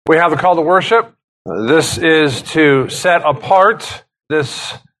We have the call to worship. This is to set apart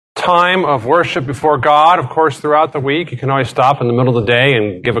this time of worship before God. Of course, throughout the week, you can always stop in the middle of the day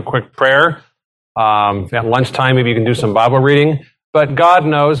and give a quick prayer. At lunchtime, maybe you can do some Bible reading. But God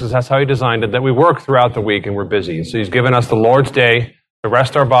knows, because that's how He designed it, that we work throughout the week and we're busy. So He's given us the Lord's Day to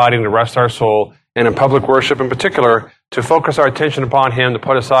rest our body and to rest our soul, and in public worship in particular, to focus our attention upon Him, to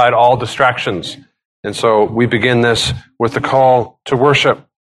put aside all distractions. And so we begin this with the call to worship.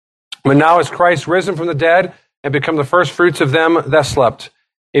 But now is Christ risen from the dead and become the first fruits of them that slept.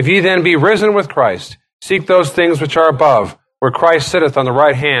 If ye then be risen with Christ, seek those things which are above, where Christ sitteth on the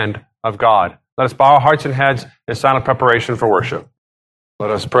right hand of God. Let us bow our hearts and heads in silent preparation for worship.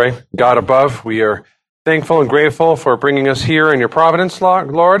 Let us pray. God above, we are thankful and grateful for bringing us here in your providence,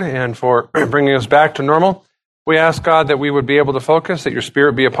 Lord, and for bringing us back to normal. We ask, God, that we would be able to focus, that your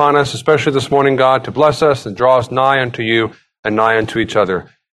Spirit be upon us, especially this morning, God, to bless us and draw us nigh unto you and nigh unto each other.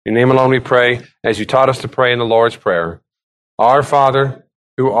 In your name alone we pray, as you taught us to pray in the Lord's Prayer. Our Father,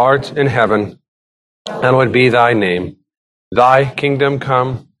 who art in heaven, hallowed be thy name. Thy kingdom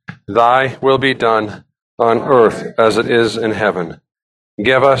come, thy will be done, on earth as it is in heaven.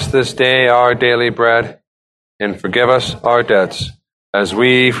 Give us this day our daily bread, and forgive us our debts, as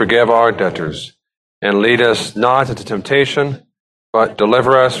we forgive our debtors. And lead us not into temptation, but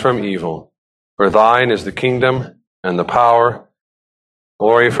deliver us from evil. For thine is the kingdom, and the power,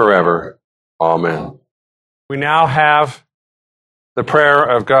 glory forever. Amen. We now have the prayer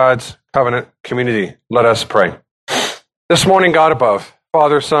of God's covenant community. Let us pray. This morning, God above,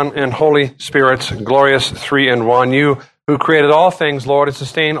 Father, Son, and Holy Spirit, glorious three in one, you who created all things, Lord, and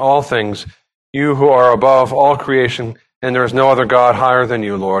sustain all things, you who are above all creation, and there is no other God higher than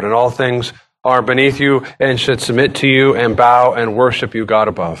you, Lord, and all things are beneath you and should submit to you and bow and worship you, God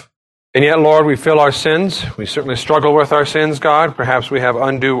above. And yet, Lord, we feel our sins. We certainly struggle with our sins, God. Perhaps we have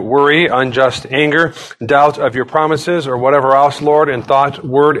undue worry, unjust anger, doubt of your promises, or whatever else, Lord, in thought,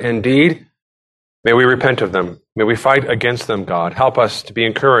 word, and deed. May we repent of them. May we fight against them, God. Help us to be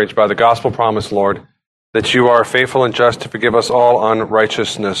encouraged by the gospel promise, Lord, that you are faithful and just to forgive us all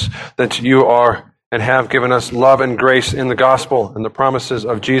unrighteousness, that you are and have given us love and grace in the gospel and the promises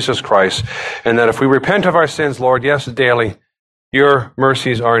of Jesus Christ, and that if we repent of our sins, Lord, yes, daily, your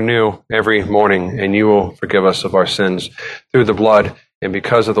mercies are new every morning, and you will forgive us of our sins through the blood and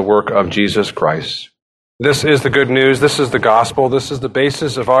because of the work of Jesus Christ. This is the good news. This is the gospel. This is the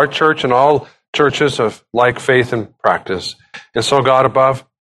basis of our church and all churches of like faith and practice. And so, God above,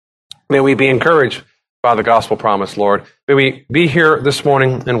 may we be encouraged by the gospel promise, Lord. May we be here this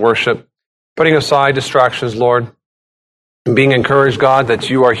morning in worship, putting aside distractions, Lord, and being encouraged, God, that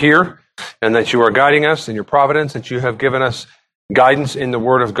you are here and that you are guiding us in your providence, that you have given us guidance in the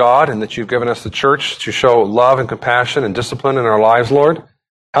Word of God, and that you've given us the church to show love and compassion and discipline in our lives, Lord.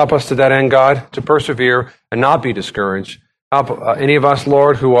 Help us to that end, God, to persevere and not be discouraged. Help any of us,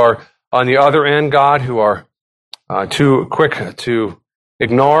 Lord, who are on the other end, God, who are too quick to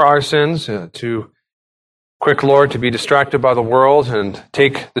ignore our sins, too quick, Lord, to be distracted by the world and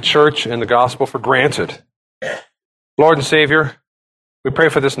take the church and the gospel for granted. Lord and Savior, we pray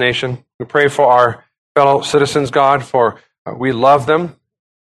for this nation. We pray for our fellow citizens, God, for we love them in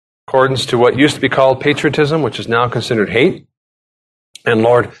accordance to what used to be called patriotism, which is now considered hate. And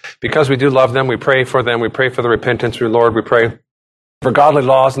Lord, because we do love them, we pray for them. We pray for the repentance. Lord, we pray for godly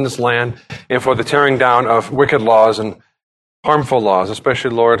laws in this land and for the tearing down of wicked laws and harmful laws,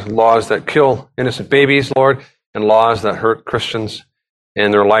 especially, Lord, laws that kill innocent babies, Lord, and laws that hurt Christians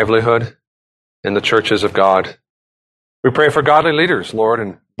and their livelihood in the churches of God. We pray for godly leaders, Lord,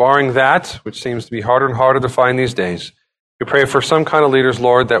 and barring that, which seems to be harder and harder to find these days, we pray for some kind of leaders,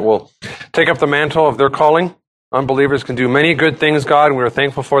 Lord, that will take up the mantle of their calling. Unbelievers can do many good things, God, and we are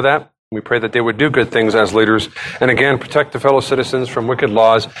thankful for that. We pray that they would do good things as leaders, and again, protect the fellow citizens from wicked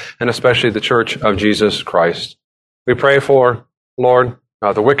laws, and especially the church of Jesus Christ. We pray for, Lord,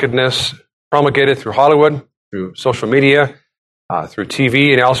 the wickedness promulgated through Hollywood, through social media, through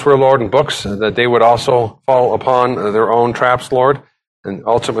TV and elsewhere, Lord, and books, that they would also fall upon their own traps, Lord. And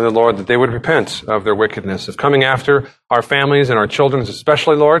ultimately, Lord, that they would repent of their wickedness, of coming after our families and our children,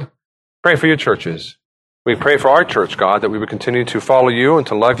 especially, Lord. Pray for your churches. We pray for our church, God, that we would continue to follow you and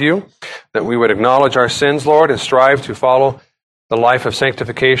to love you, that we would acknowledge our sins, Lord, and strive to follow the life of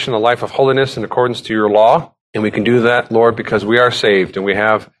sanctification, the life of holiness in accordance to your law. And we can do that, Lord, because we are saved and we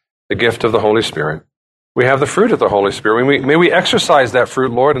have the gift of the Holy Spirit. We have the fruit of the Holy Spirit. May we exercise that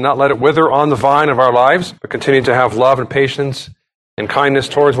fruit, Lord, and not let it wither on the vine of our lives, but continue to have love and patience and kindness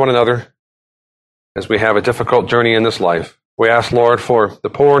towards one another as we have a difficult journey in this life. We ask, Lord, for the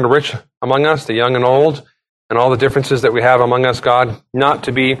poor and the rich among us, the young and old, and all the differences that we have among us, God, not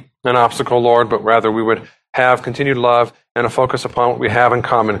to be an obstacle, Lord, but rather we would have continued love and a focus upon what we have in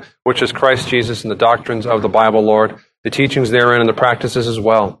common, which is Christ Jesus and the doctrines of the Bible, Lord, the teachings therein and the practices as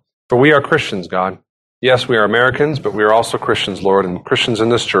well. For we are Christians, God. Yes, we are Americans, but we are also Christians, Lord, and Christians in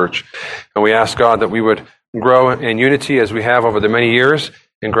this church. And we ask, God, that we would grow in unity as we have over the many years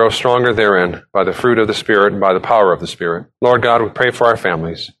and grow stronger therein by the fruit of the Spirit and by the power of the Spirit. Lord God, we pray for our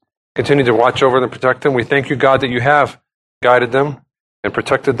families. Continue to watch over them and protect them. We thank you, God, that you have guided them and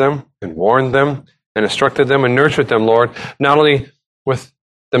protected them and warned them and instructed them and nurtured them, Lord, not only with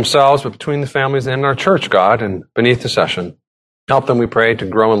themselves, but between the families and our church, God, and beneath the session. Help them, we pray, to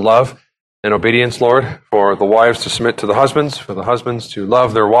grow in love and obedience, Lord, for the wives to submit to the husbands, for the husbands to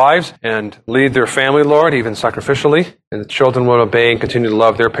love their wives and lead their family, Lord, even sacrificially, and the children will obey and continue to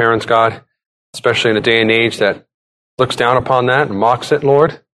love their parents, God, especially in a day and age that looks down upon that and mocks it,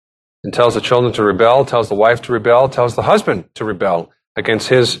 Lord, and tells the children to rebel, tells the wife to rebel, tells the husband to rebel against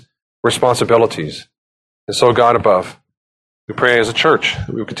his responsibilities. And so, God above, we pray as a church that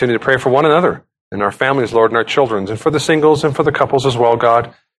we will continue to pray for one another and our families, Lord, and our children, and for the singles and for the couples as well,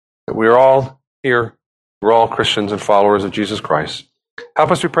 God, that we are all here, we're all Christians and followers of Jesus Christ.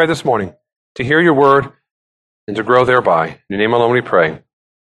 Help us, we pray this morning, to hear your word and to grow thereby. In your name alone we pray.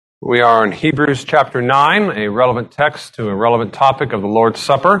 We are in Hebrews chapter 9, a relevant text to a relevant topic of the Lord's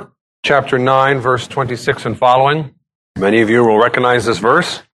Supper. Chapter 9, verse 26 and following. Many of you will recognize this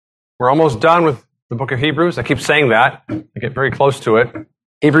verse. We're almost done with the book of Hebrews. I keep saying that. I get very close to it.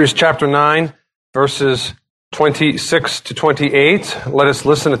 Hebrews chapter 9, verses 26 to 28. Let us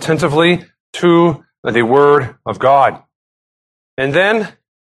listen attentively to the word of God. And then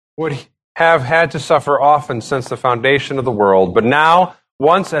would have had to suffer often since the foundation of the world. But now,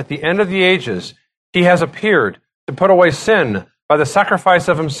 once at the end of the ages, he has appeared to put away sin by the sacrifice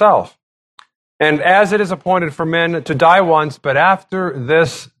of himself. And as it is appointed for men to die once, but after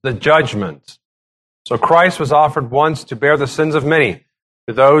this, the judgment. So Christ was offered once to bear the sins of many.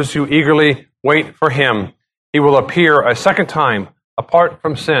 To those who eagerly wait for him, he will appear a second time, apart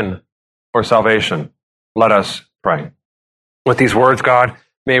from sin, for salvation. Let us pray. With these words, God,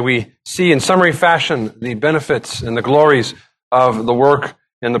 may we see in summary fashion the benefits and the glories of the work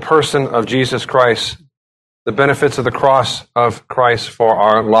and the person of Jesus Christ, the benefits of the cross of Christ for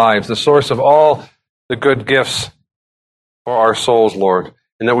our lives, the source of all the good gifts for our souls, Lord,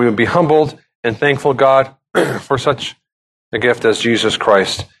 and that we would be humbled and thankful, God, for such a gift as Jesus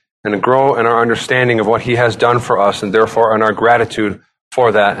Christ, and to grow in our understanding of what he has done for us, and therefore in our gratitude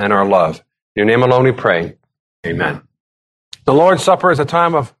for that and our love. In your name alone we pray. Amen. The Lord's Supper is a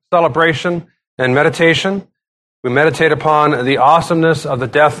time of celebration and meditation. We meditate upon the awesomeness of the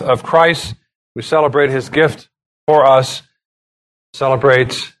death of Christ. We celebrate his gift for us.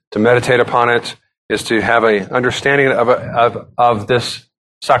 Celebrate, to meditate upon it, is to have an understanding of this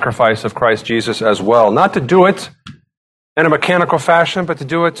sacrifice of Christ Jesus as well. Not to do it in a mechanical fashion, but to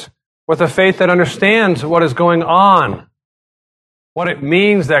do it with a faith that understands what is going on, what it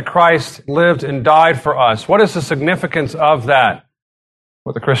means that Christ lived and died for us. What is the significance of that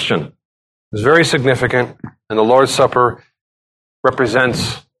for the Christian? It's very significant, and the Lord's Supper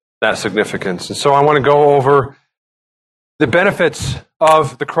represents that significance. And so I want to go over the benefits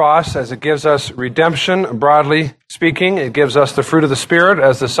of the cross as it gives us redemption, broadly speaking. It gives us the fruit of the Spirit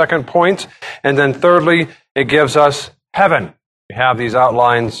as the second point. And then thirdly, it gives us heaven. We have these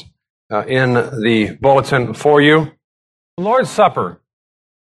outlines in the bulletin for you. The Lord's Supper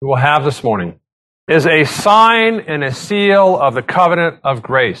we will have this morning is a sign and a seal of the covenant of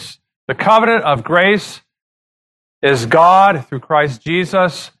grace. The covenant of grace is God, through Christ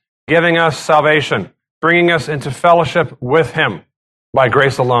Jesus, giving us salvation, bringing us into fellowship with him by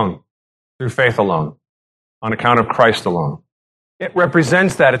grace alone, through faith alone, on account of Christ alone. It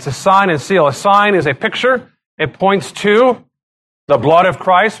represents that. It's a sign and seal. A sign is a picture. It points to the blood of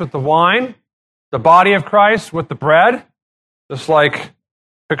Christ with the wine, the body of Christ with the bread, just like a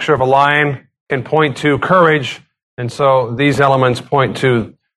picture of a lion can point to courage. And so these elements point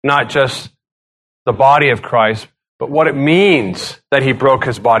to not just the body of Christ, but what it means that he broke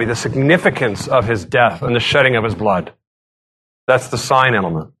his body, the significance of his death and the shedding of his blood. That's the sign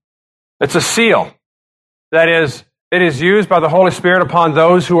element. It's a seal. That is, it is used by the Holy Spirit upon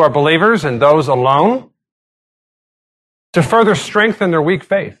those who are believers and those alone to further strengthen their weak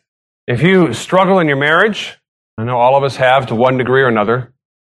faith. If you struggle in your marriage, I know all of us have to one degree or another,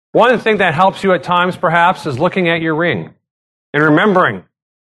 one thing that helps you at times perhaps is looking at your ring and remembering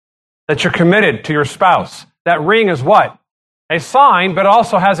that you're committed to your spouse. That ring is what? A sign, but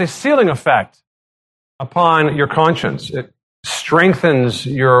also has a sealing effect upon your conscience. It strengthens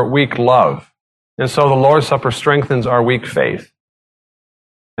your weak love. And so the Lord's Supper strengthens our weak faith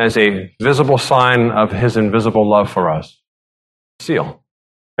as a visible sign of his invisible love for us. Seal.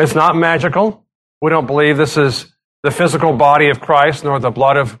 It's not magical. We don't believe this is the physical body of Christ nor the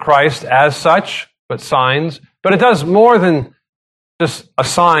blood of Christ as such, but signs. But it does more than just a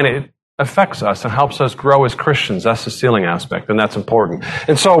sign. It affects us and helps us grow as Christians. That's the sealing aspect, and that's important.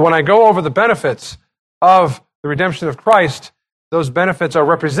 And so when I go over the benefits of the redemption of Christ, those benefits are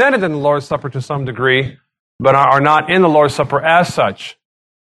represented in the Lord's Supper to some degree, but are not in the Lord's Supper as such.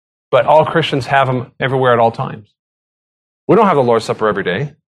 But all Christians have them everywhere at all times. We don't have the Lord's Supper every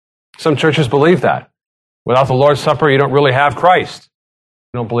day. Some churches believe that. Without the Lord's Supper, you don't really have Christ.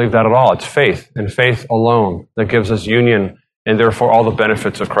 We don't believe that at all. It's faith, and faith alone, that gives us union and therefore all the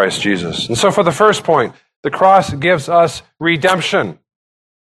benefits of Christ Jesus. And so for the first point, the cross gives us redemption.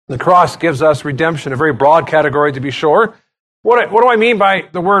 The cross gives us redemption, a very broad category to be sure. What do I mean by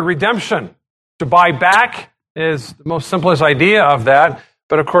the word redemption? To buy back is the most simplest idea of that.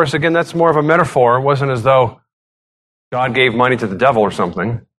 But of course, again, that's more of a metaphor. It wasn't as though God gave money to the devil or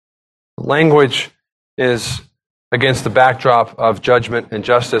something. Language is against the backdrop of judgment and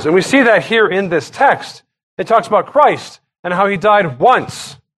justice. And we see that here in this text. It talks about Christ and how he died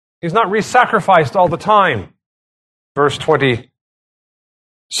once. He's not re-sacrificed all the time. Verse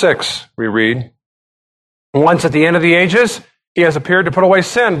 26, we read, once at the end of the ages, he has appeared to put away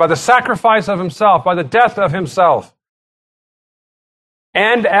sin by the sacrifice of himself, by the death of himself.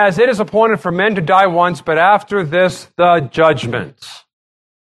 And as it is appointed for men to die once, but after this, the judgment.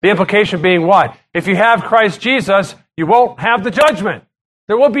 The implication being what? If you have Christ Jesus, you won't have the judgment.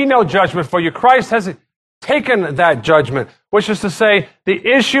 There will be no judgment for you. Christ has taken that judgment, which is to say, the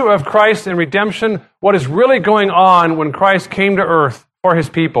issue of Christ and redemption, what is really going on when Christ came to earth for his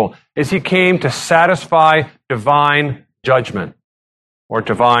people, is he came to satisfy divine judgment or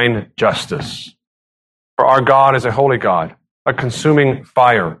divine justice. For our God is a holy God, a consuming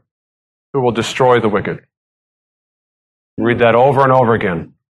fire who will destroy the wicked. Read that over and over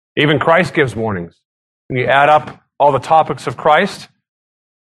again. Even Christ gives warnings. When you add up all the topics of Christ,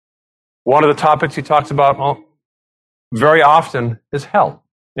 one of the topics he talks about very often is hell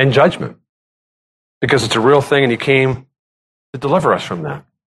and judgment, because it's a real thing and he came to deliver us from that.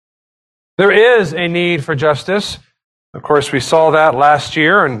 There is a need for justice. Of course, we saw that last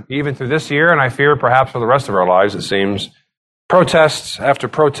year and even through this year, and I fear perhaps for the rest of our lives, it seems. Protests after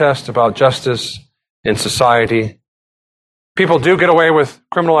protest about justice in society. People do get away with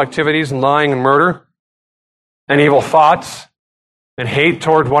criminal activities and lying and murder and evil thoughts and hate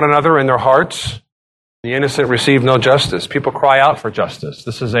toward one another in their hearts. The innocent receive no justice. People cry out for justice.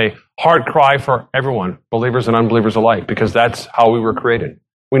 This is a hard cry for everyone, believers and unbelievers alike, because that's how we were created.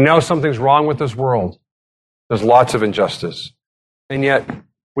 We know something's wrong with this world. There's lots of injustice. And yet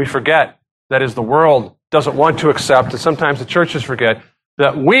we forget that as the world doesn't want to accept, and sometimes the churches forget,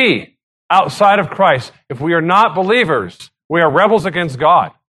 that we, outside of Christ, if we are not believers, we are rebels against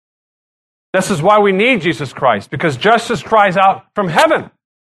God. This is why we need Jesus Christ, because justice cries out from heaven.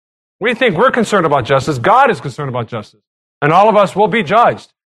 We think we're concerned about justice. God is concerned about justice. And all of us will be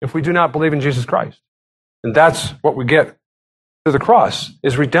judged if we do not believe in Jesus Christ. And that's what we get through the cross,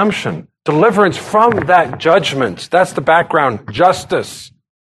 is redemption, deliverance from that judgment. That's the background, justice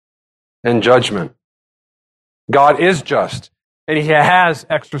and judgment. God is just, and he has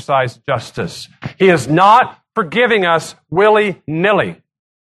exercised justice. He is not forgiving us willy-nilly.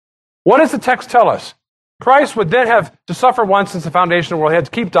 What does the text tell us? Christ would then have to suffer once since the foundation of the world. He had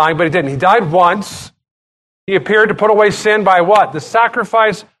to keep dying, but he didn't. He died once. He appeared to put away sin by what? The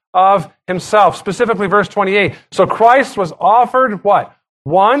sacrifice of himself. Specifically, verse 28. So Christ was offered what?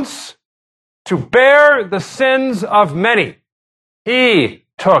 Once to bear the sins of many. He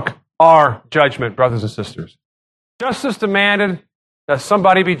took our judgment, brothers and sisters. Justice demanded that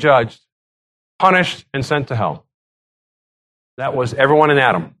somebody be judged, punished, and sent to hell. That was everyone in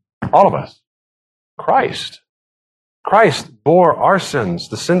Adam. All of us. Christ. Christ bore our sins,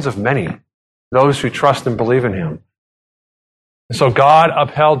 the sins of many, those who trust and believe in him. And so God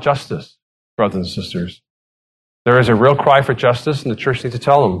upheld justice, brothers and sisters. There is a real cry for justice, and the church needs to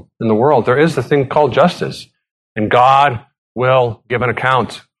tell them in the world, there is a thing called justice. And God will give an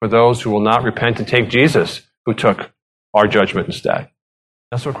account for those who will not repent and take Jesus, who took our judgment instead.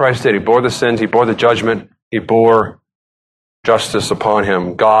 That's what Christ did. He bore the sins, he bore the judgment, he bore justice upon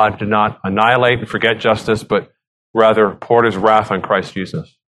him. God did not annihilate and forget justice, but rather poured his wrath on Christ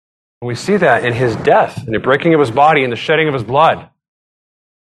Jesus. And we see that in his death, in the breaking of his body, in the shedding of his blood.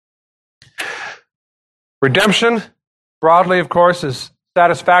 Redemption, broadly, of course, is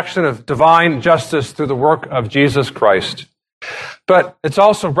satisfaction of divine justice through the work of Jesus Christ. But it's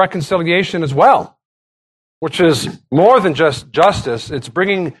also reconciliation as well, which is more than just justice. It's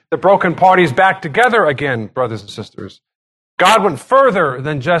bringing the broken parties back together again, brothers and sisters. God went further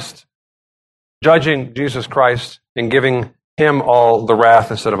than just judging Jesus Christ and giving him all the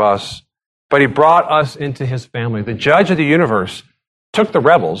wrath instead of us. But he brought us into his family. The judge of the universe took the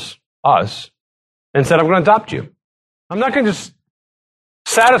rebels, us, and said, I'm going to adopt you. I'm not going to just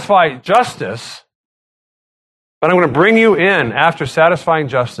satisfy justice, but I'm going to bring you in after satisfying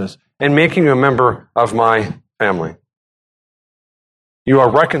justice and making you a member of my family. You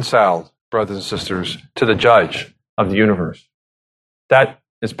are reconciled, brothers and sisters, to the judge of the universe. That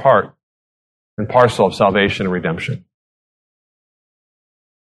is part and parcel of salvation and redemption.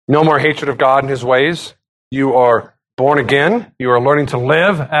 No more hatred of God and his ways. You are born again. You are learning to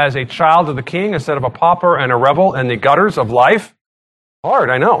live as a child of the King instead of a pauper and a rebel in the gutters of life. Hard,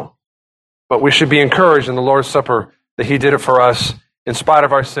 I know. But we should be encouraged in the Lord's Supper that he did it for us in spite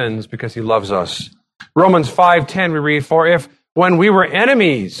of our sins because he loves us. Romans 5:10 we read, for if when we were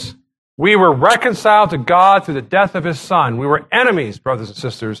enemies, we were reconciled to God through the death of his Son. We were enemies, brothers and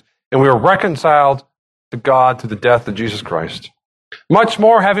sisters, and we were reconciled to God through the death of Jesus Christ. Much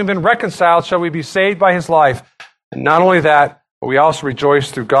more, having been reconciled, shall we be saved by his life. And not only that, but we also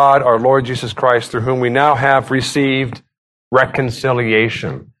rejoice through God, our Lord Jesus Christ, through whom we now have received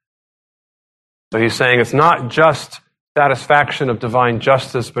reconciliation. So he's saying it's not just satisfaction of divine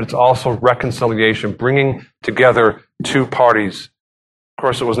justice, but it's also reconciliation, bringing together two parties. Of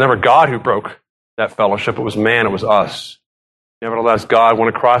course, it was never God who broke that fellowship. It was man. It was us. Nevertheless, God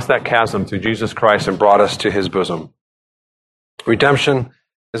went across that chasm through Jesus Christ and brought us to his bosom. Redemption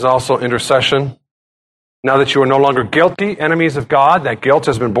is also intercession. Now that you are no longer guilty, enemies of God, that guilt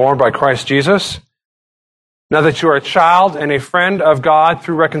has been borne by Christ Jesus. Now that you are a child and a friend of God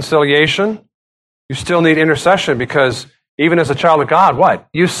through reconciliation, you still need intercession because even as a child of God, what?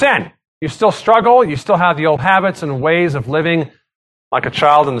 You sin. You still struggle. You still have the old habits and ways of living like a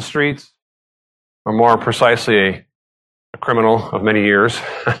child in the streets, or more precisely, a criminal of many years,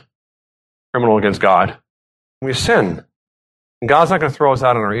 criminal against God. We sin. And God's not going to throw us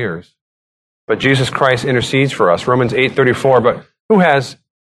out on our ears. But Jesus Christ intercedes for us. Romans 8:34, but who has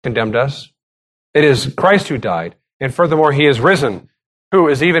condemned us? It is Christ who died. And furthermore, he is risen, who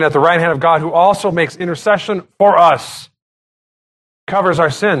is even at the right hand of God, who also makes intercession for us. Covers our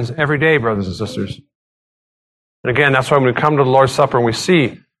sins every day, brothers and sisters. And again, that's why when we come to the Lord's Supper and we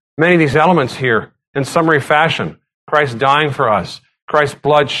see many of these elements here in summary fashion, Christ dying for us, Christ's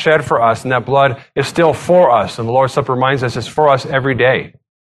blood shed for us, and that blood is still for us. And the Lord's Supper reminds us it's for us every day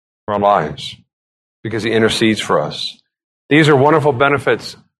of our lives because he intercedes for us. These are wonderful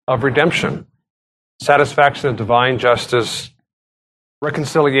benefits of redemption. Satisfaction of divine justice,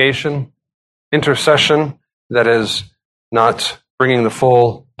 reconciliation, intercession, that is not bringing the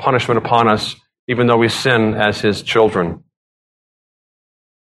full punishment upon us, even though we sin as his children.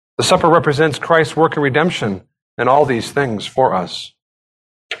 The supper represents Christ's work in redemption and all these things for us.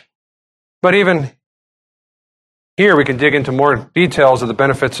 But even here, we can dig into more details of the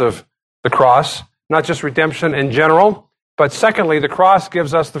benefits of the cross, not just redemption in general, but secondly, the cross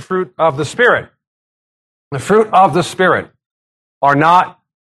gives us the fruit of the Spirit. The fruit of the Spirit are not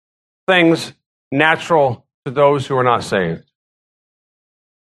things natural to those who are not saved.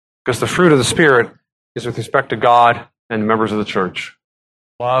 Because the fruit of the Spirit is with respect to God and members of the church.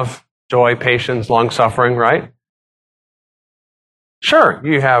 Love, joy, patience, long-suffering, right? Sure,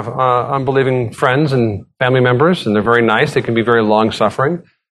 you have unbelieving friends and family members, and they're very nice. They can be very long-suffering.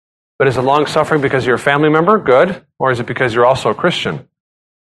 But is it long-suffering because you're a family member? Good. Or is it because you're also a Christian?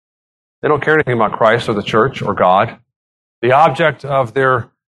 They don't care anything about Christ or the church or God. The object of their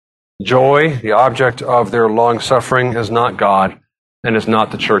joy, the object of their long-suffering is not God and is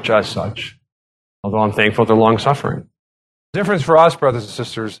not the church as such. Although I'm thankful they're long-suffering. The difference for us, brothers and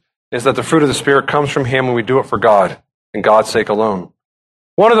sisters, is that the fruit of the Spirit comes from him when we do it for God and God's sake alone.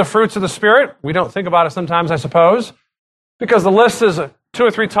 One of the fruits of the Spirit, we don't think about it sometimes, I suppose, because the list is 2 or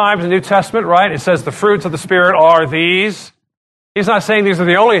 3 times in the New Testament, right? It says the fruits of the Spirit are these. He's not saying these are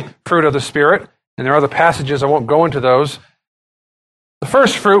the only fruit of the Spirit, and there are other passages, I won't go into those. The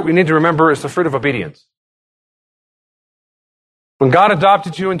first fruit we need to remember is the fruit of obedience. When God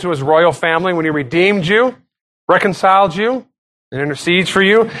adopted you into his royal family, when he redeemed you, reconciled you, and intercedes for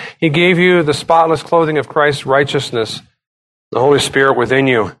you, he gave you the spotless clothing of Christ's righteousness, the Holy Spirit within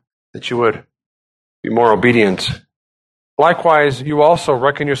you, that you would be more obedient. Likewise, you also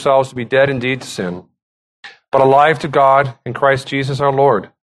reckon yourselves to be dead indeed to sin, but alive to God in Christ Jesus our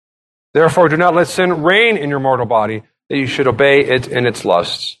Lord. Therefore, do not let sin reign in your mortal body, that you should obey it in its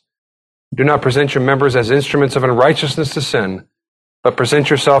lusts. Do not present your members as instruments of unrighteousness to sin, but present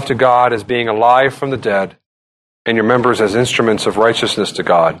yourself to God as being alive from the dead, and your members as instruments of righteousness to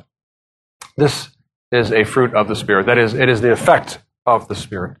God. This is a fruit of the Spirit. That is, it is the effect of the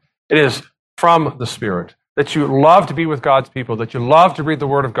Spirit. It is from the Spirit that you love to be with God's people, that you love to read the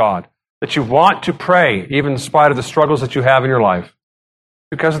Word of God, that you want to pray, even in spite of the struggles that you have in your life,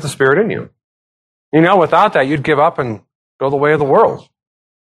 because of the Spirit in you. You know, without that, you'd give up and go the way of the world.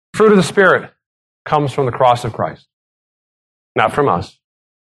 Fruit of the Spirit comes from the cross of Christ. Not from us,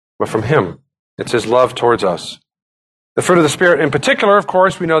 but from Him. It's His love towards us. The fruit of the Spirit in particular, of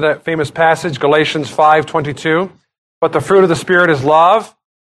course, we know that famous passage, Galatians 5:22. But the fruit of the Spirit is love,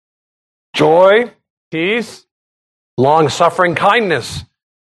 joy, peace, long-suffering, kindness,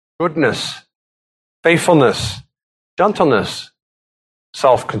 goodness, faithfulness, gentleness,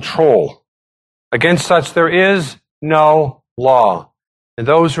 self-control. Against such there is no law. And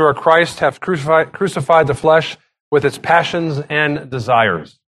those who are Christ have crucified the flesh with its passions and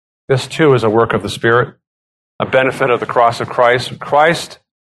desires. This too is a work of the Spirit, a benefit of the cross of Christ. Christ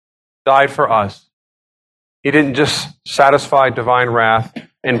died for us. He didn't just satisfy divine wrath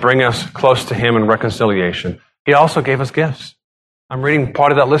and bring us close to Him in reconciliation. He also gave us gifts. I'm reading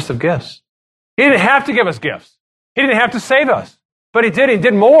part of that list of gifts. He didn't have to give us gifts. He didn't have to save us. But He did. He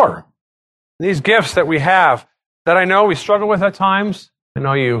did more. These gifts that we have, that I know we struggle with at times. I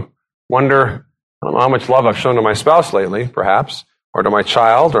know you wonder, I don't know how much love I've shown to my spouse lately, perhaps, or to my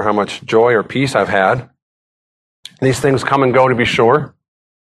child, or how much joy or peace I've had. These things come and go, to be sure,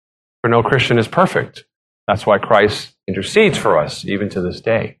 for no Christian is perfect. That's why Christ intercedes for us, even to this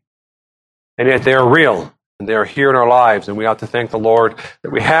day. And yet they are real, and they are here in our lives, and we ought to thank the Lord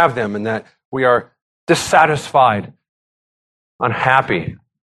that we have them, and that we are dissatisfied, unhappy,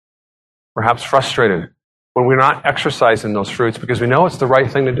 perhaps frustrated, when we're not exercising those fruits, because we know it's the right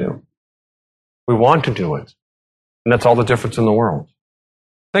thing to do. We want to do it. And that's all the difference in the world.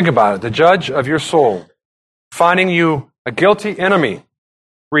 Think about it. The judge of your soul, finding you a guilty enemy,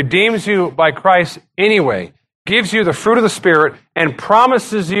 redeems you by Christ anyway, gives you the fruit of the Spirit, and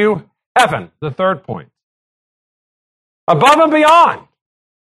promises you heaven, the third point. Above and beyond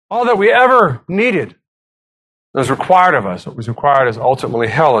all that we ever needed was required of us. What was required is ultimately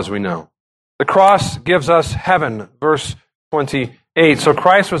hell, as we know. The cross gives us heaven, verse 28. So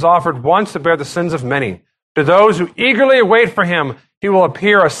Christ was offered once to bear the sins of many. To those who eagerly await for Him, He will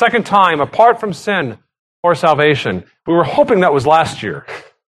appear a second time, apart from sin, for salvation. We were hoping that was last year.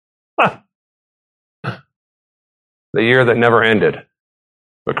 The year that never ended.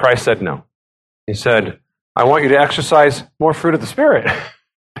 But Christ said no. He said, I want you to exercise more fruit of the Spirit.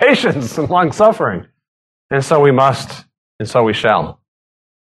 Patience and long-suffering. And so we must, and so we shall.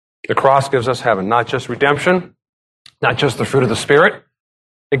 The cross gives us heaven, not just redemption, not just the fruit of the Spirit.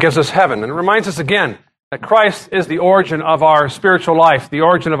 It gives us heaven. And it reminds us again that Christ is the origin of our spiritual life, the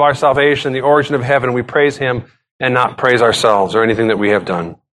origin of our salvation, the origin of heaven. We praise Him and not praise ourselves or anything that we have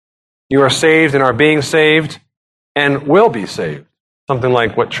done. You are saved and are being saved and will be saved. Something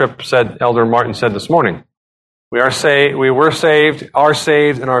like what Tripp said, Elder Martin said this morning. We were saved, are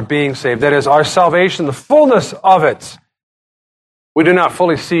saved, and are being saved. That is, our salvation, the fullness of it, we do not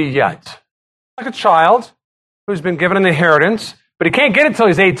fully see yet. Like a child who's been given an inheritance, but he can't get it until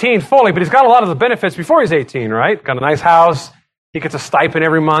he's 18 fully, but he's got a lot of the benefits before he's 18, right? Got a nice house, he gets a stipend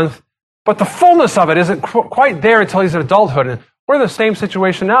every month, but the fullness of it isn't quite there until he's in adulthood. And we're in the same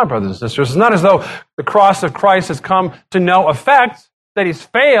situation now, brothers and sisters. It's not as though the cross of Christ has come to no effect, that He's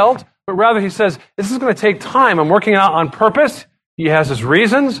failed, but rather He says, this is going to take time. I'm working out on purpose. He has His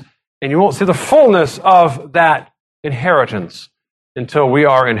reasons, and you won't see the fullness of that inheritance until we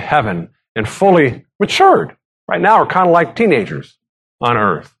are in heaven and fully matured. Right now, we're kind of like teenagers on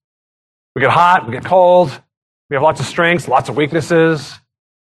earth. We get hot, we get cold, we have lots of strengths, lots of weaknesses.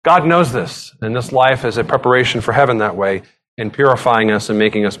 God knows this, and this life is a preparation for heaven that way, and purifying us and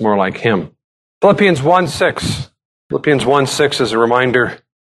making us more like Him. Philippians 1:6. Philippians 1:6 is a reminder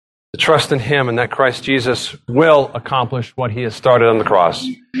to trust in Him and that Christ Jesus will accomplish what He has started on the cross.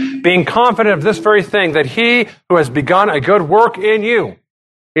 Being confident of this very thing, that He who has begun a good work in you,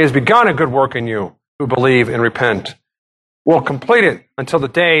 He has begun a good work in you who believe and repent, will complete it until the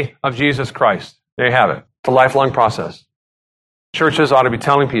day of Jesus Christ. There you have it. It's a lifelong process. Churches ought to be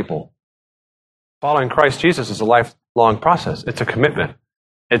telling people, following Christ Jesus is a lifelong process. It's a commitment.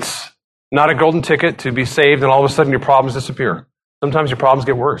 It's not a golden ticket to be saved and all of a sudden your problems disappear. Sometimes your problems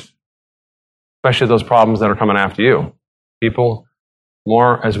get worse, especially those problems that are coming after you. People,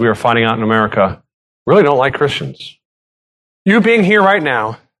 more as we are finding out in America, really don't like Christians. You being here right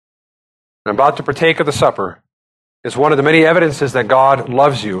now and about to partake of the supper is one of the many evidences that God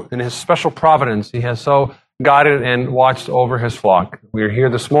loves you. In His special providence, He has so guided and watched over his flock. We are here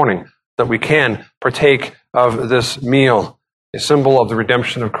this morning that we can partake of this meal, a symbol of the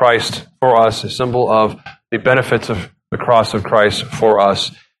redemption of Christ for us, a symbol of the benefits of the cross of Christ for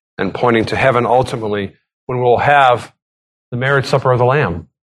us, and pointing to heaven ultimately when we'll have the marriage supper of the Lamb.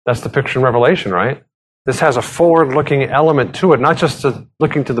 That's the picture in Revelation, right? This has a forward-looking element to it, not just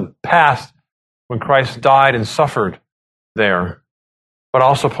looking to the past when Christ died and suffered there, but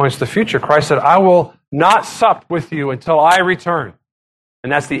also points to the future. Christ said, I will not sup with you until I return.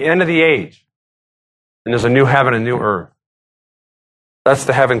 And that's the end of the age. And there's a new heaven and new earth. That's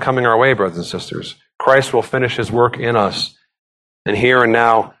the heaven coming our way, brothers and sisters. Christ will finish his work in us. And here and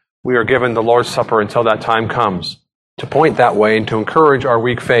now, we are given the Lord's Supper until that time comes, to point that way and to encourage our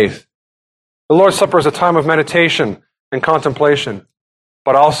weak faith. The Lord's Supper is a time of meditation and contemplation,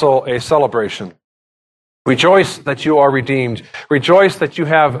 but also a celebration. Rejoice that you are redeemed. Rejoice that you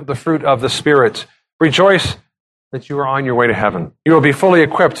have the fruit of the Spirit. Rejoice that you are on your way to heaven. You will be fully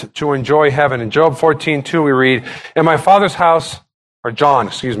equipped to enjoy heaven. In Job 14:2 we read, in my Father's house are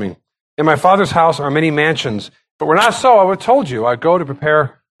many mansions. But were not so, I would have told you, I go to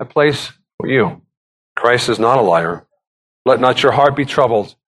prepare a place for you. Christ is not a liar. Let not your heart be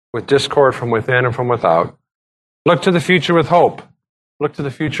troubled with discord from within and from without. Look to the future with hope. Look to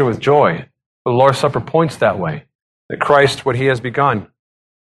the future with joy. The Lord's Supper points that way, that Christ, what he has begun,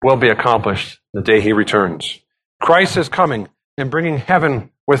 will be accomplished the day he returns. Christ is coming and bringing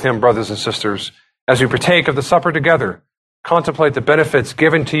heaven with him, brothers and sisters. As we partake of the supper together, contemplate the benefits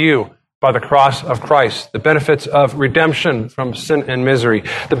given to you by the cross of Christ, the benefits of redemption from sin and misery,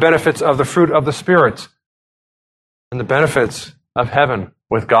 the benefits of the fruit of the Spirit, and the benefits of heaven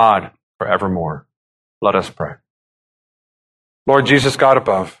with God forevermore. Let us pray. Lord Jesus, God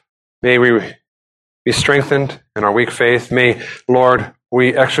above, may we be strengthened in our weak faith. May, Lord,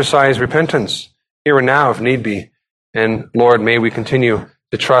 we exercise repentance here and now if need be. And Lord, may we continue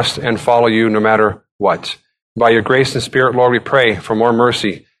to trust and follow you no matter what. By your grace and Spirit, Lord, we pray for more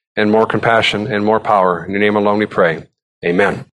mercy and more compassion and more power. In your name alone we pray. Amen.